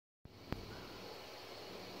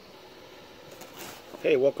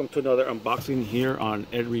Hey, welcome to another unboxing here on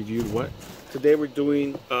Ed Reviewed What. Today we're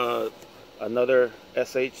doing another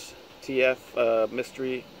SHTF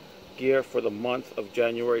mystery gear for the month of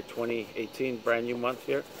January 2018, brand new month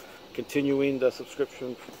here. Continuing the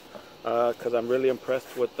subscription because I'm really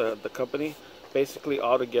impressed with the company. Basically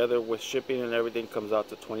all together with shipping and everything comes out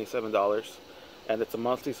to $27, and it's a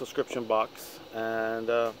monthly subscription box. And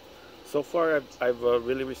so far I've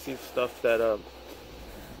really received stuff that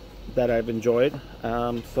I've enjoyed.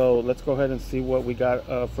 So let's go ahead and see what we got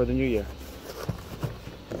for the new year.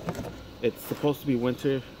 It's supposed to be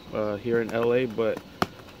winter here in LA, but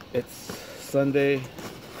it's Sunday.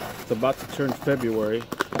 It's about to turn February,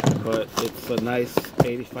 but it's a nice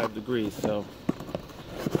 85 degrees, so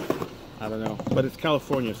I don't know. But it's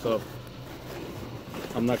California, so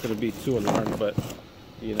I'm not going to be too alarmed, but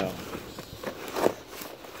you know,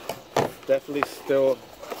 definitely still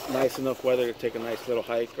nice enough weather to take a nice little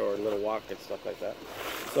hike or a little walk and stuff like that.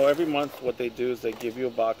 So every month what they do is they give you a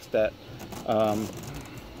box that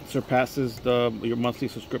surpasses your monthly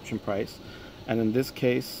subscription price, and in this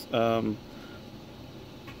case the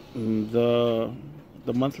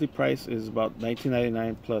monthly price is about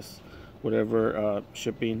 $19.99 plus whatever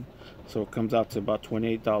shipping, so it comes out to about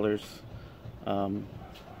 $28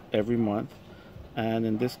 every month. And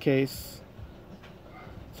in this case,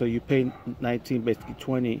 so you pay 19, basically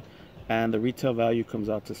 20, and the retail value comes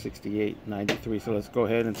out to $68.93. So let's go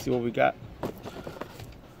ahead and see what we got.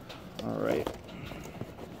 All right.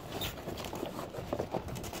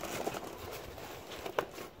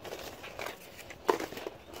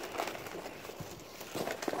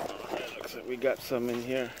 Looks like we got some in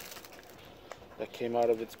here that came out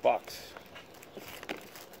of its box.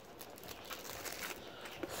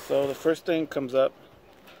 So the first thing comes up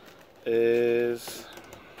is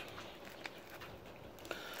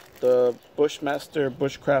the Bushmaster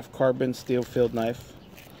Bushcraft Carbon Steel Field Knife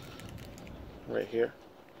right here.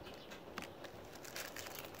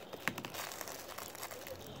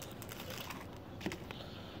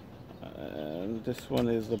 And this one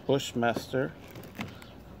is the Bushmaster.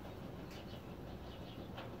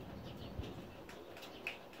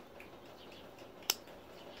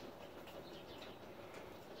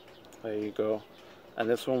 There you go. And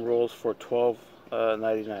this one rolls for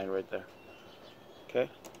 $12.99 right there. Okay.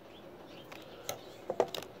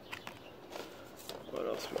 What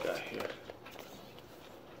else we got here?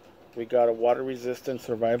 We got a water resistant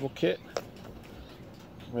survival kit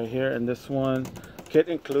right here, and this one kit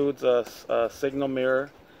includes a signal mirror,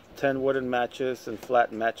 10 wooden matches and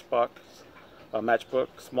flat matchbook,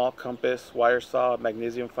 small compass, wire saw,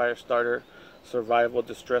 magnesium fire starter, survival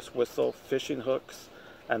distress whistle, fishing hooks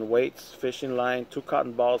and weights, fishing line, 2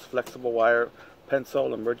 cotton balls, flexible wire,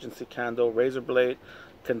 pencil, emergency candle, razor blade,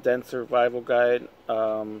 condensed survival guide,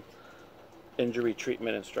 injury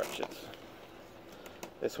treatment instructions.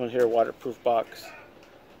 This one here, waterproof box,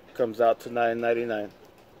 comes out to $9.99.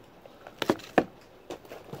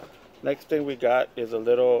 Next thing we got is a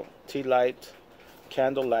little tea light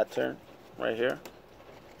candle lantern right here,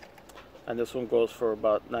 and this one goes for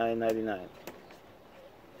about $9.99.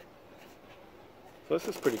 So this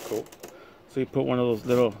is pretty cool. So you put one of those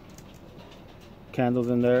little candles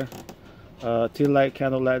in there. Tea light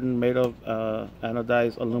candle lantern made of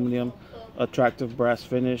anodized aluminum, attractive brass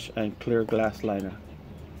finish, and clear glass liner.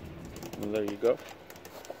 And there you go.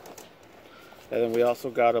 And then we also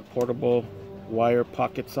got a portable wire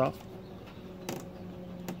pocket saw,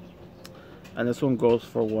 and this one goes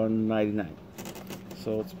for $1.99.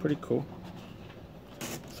 So it's pretty cool.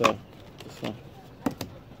 So this one,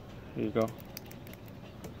 here you go.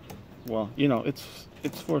 Well, you know,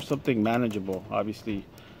 it's for something manageable. Obviously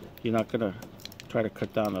you're not gonna try to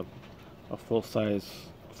cut down a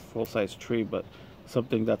full-size tree, but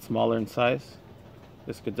something that's smaller in size,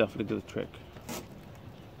 this could definitely do the trick.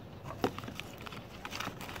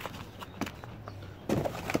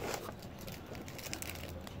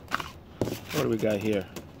 What do we got here?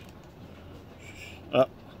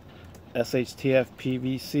 SHTF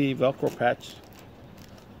PVC Velcro patch.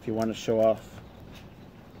 If you want to show off,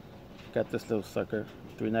 got this little sucker,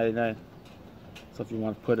 $3.99. So if you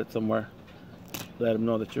want to put it somewhere, let them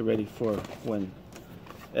know that you're ready for when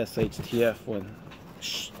SHTF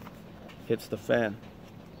hits the fan.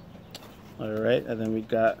 Alright, and then we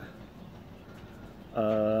got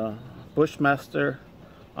Bushmaster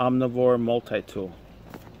Omnivore Multi-Tool.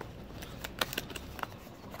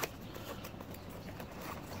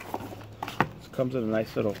 This comes in a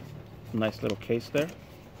nice little case there.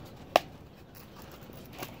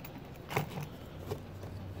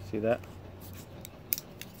 See that?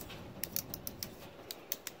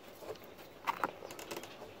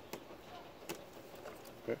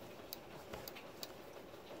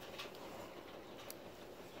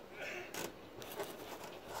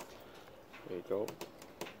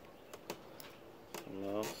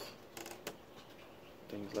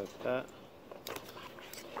 things like that.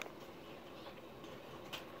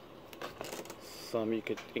 Some you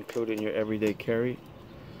could include in your everyday carry.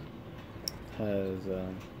 Has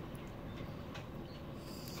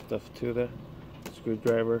stuff too there.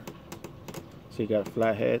 Screwdriver. So you got a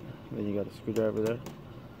flathead, then you got a screwdriver there.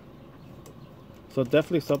 So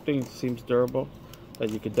definitely something seems durable that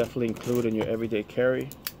you could definitely include in your everyday carry,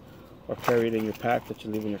 or carry it in your pack that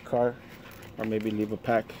you leave in your car, or maybe leave a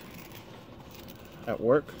pack at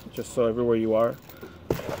work, just so everywhere you are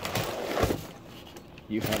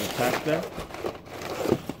you have a pack there.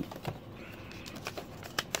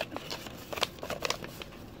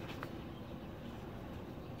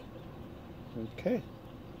 Okay,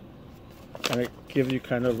 and it gives you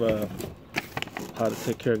kind of how to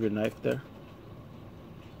take care of your knife there.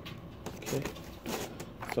 Okay,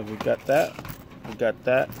 so we got that, we got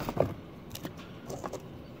that,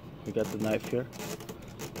 we got the knife here.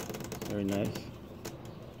 Very nice.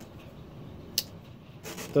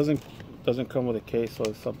 Doesn't come with a case, so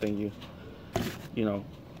it's something you know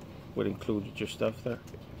would include your stuff there.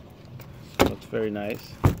 So it's very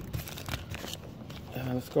nice.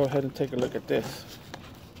 And let's go ahead and take a look at this.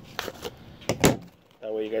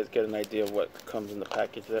 That way you guys get an idea of what comes in the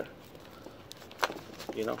package there.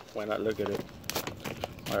 You know, why not look at it?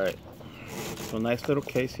 Alright, so nice little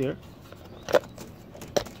case here.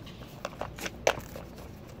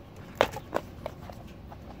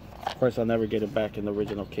 Of course, I'll never get it back in the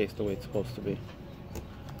original case the way it's supposed to be.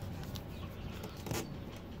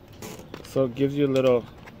 So it gives you a little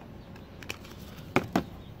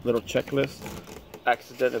checklist,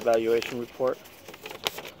 accident evaluation report,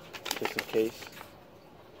 just in case.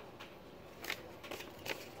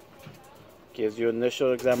 Gives you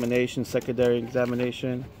initial examination, secondary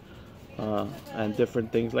examination, and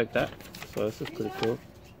different things like that. So this is pretty cool.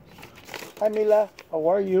 Hi Mila, how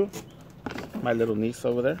are you? My little niece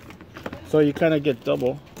over there. So you kind of get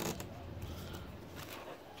double.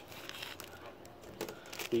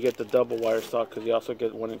 You get the double wire saw because you also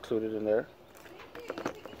get one included in there.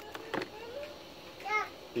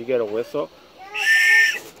 You get a whistle.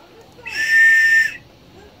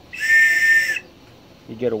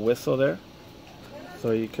 You get a whistle there,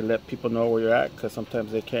 so you can let people know where you're at, because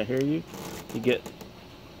sometimes they can't hear you. You get,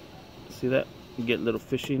 see that? You get little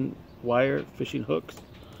fishing wire, fishing hooks.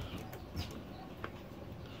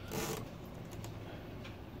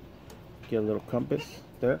 Get a little compass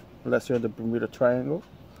there, unless you're in the Bermuda Triangle.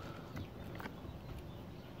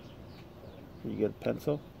 You get a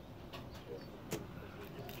pencil.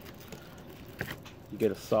 You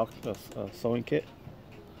get a sewing kit.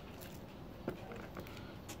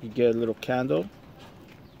 You get a little candle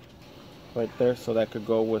right there, so that could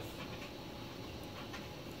go with,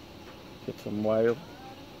 get some wire,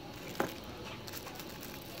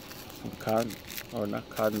 some cotton, or not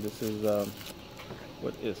cotton, this is,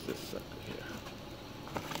 what is this sucker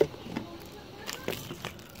here?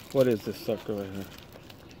 What is this sucker right here?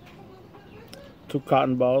 2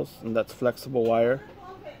 cotton balls, and that's flexible wire.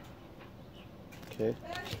 Okay,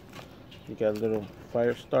 you got a little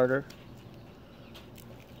fire starter.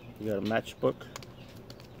 You got a matchbook.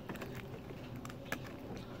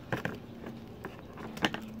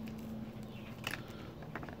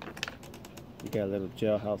 You got a little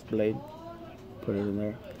jailhouse blade. Put it in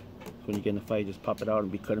there. So when you get in a fight, you just pop it out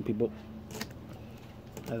and be cutting people.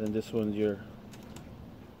 And then this one's your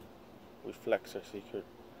reflexer, so you could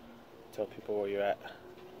tell people where you're at.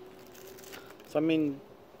 So I mean,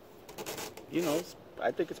 you know,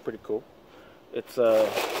 I think it's pretty cool. It's a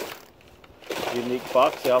unique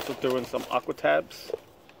box. They also threw in some aqua tabs,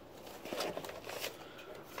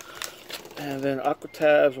 and then aqua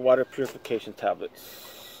tabs, water purification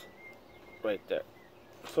tablets right there.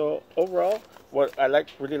 So overall, what I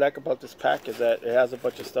really like about this pack is that it has a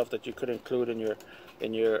bunch of stuff that you could include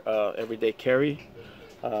in your everyday carry.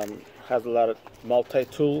 Has a lot of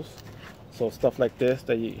multi-tools, so stuff like this,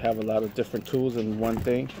 that you have a lot of different tools in one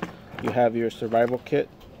thing. You have your survival kit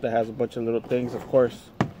that has a bunch of little things. Of course,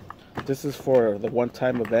 this is for the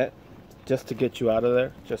one-time event, just to get you out of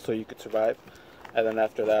there, just so you could survive. And then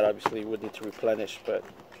after that, obviously, you would need to replenish, but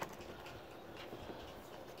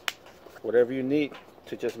whatever you need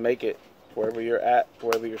to just make it, wherever you're at,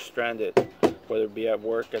 wherever you're stranded, whether it be at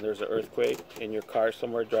work and there's an earthquake, in your car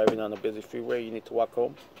somewhere driving on a busy freeway, you need to walk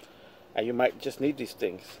home, and you might just need these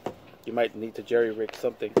things. You might need to jerry-rig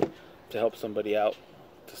something to help somebody out,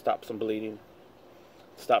 to stop some bleeding,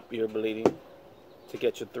 stop your bleeding, to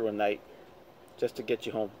get you through a night, just to get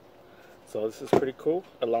you home. So this is pretty cool,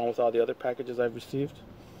 along with all the other packages I've received.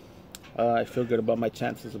 I feel good about my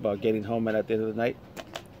chances about getting home, and at the end of the night,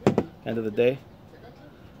 end of the day,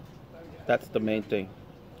 that's the main thing.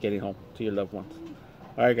 getting home to your loved ones.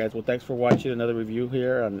 All right, guys. Well, thanks for watching another review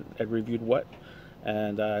here on Ed Reviewed What,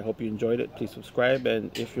 and I hope you enjoyed it. Please subscribe,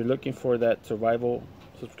 and if you're looking for that survival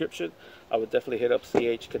subscription, I would definitely hit up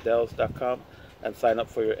CHKadels.com and sign up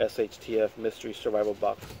for your SHTF Mystery Survival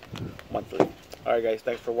Box monthly. All right, guys.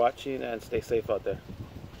 Thanks for watching, and stay safe out there.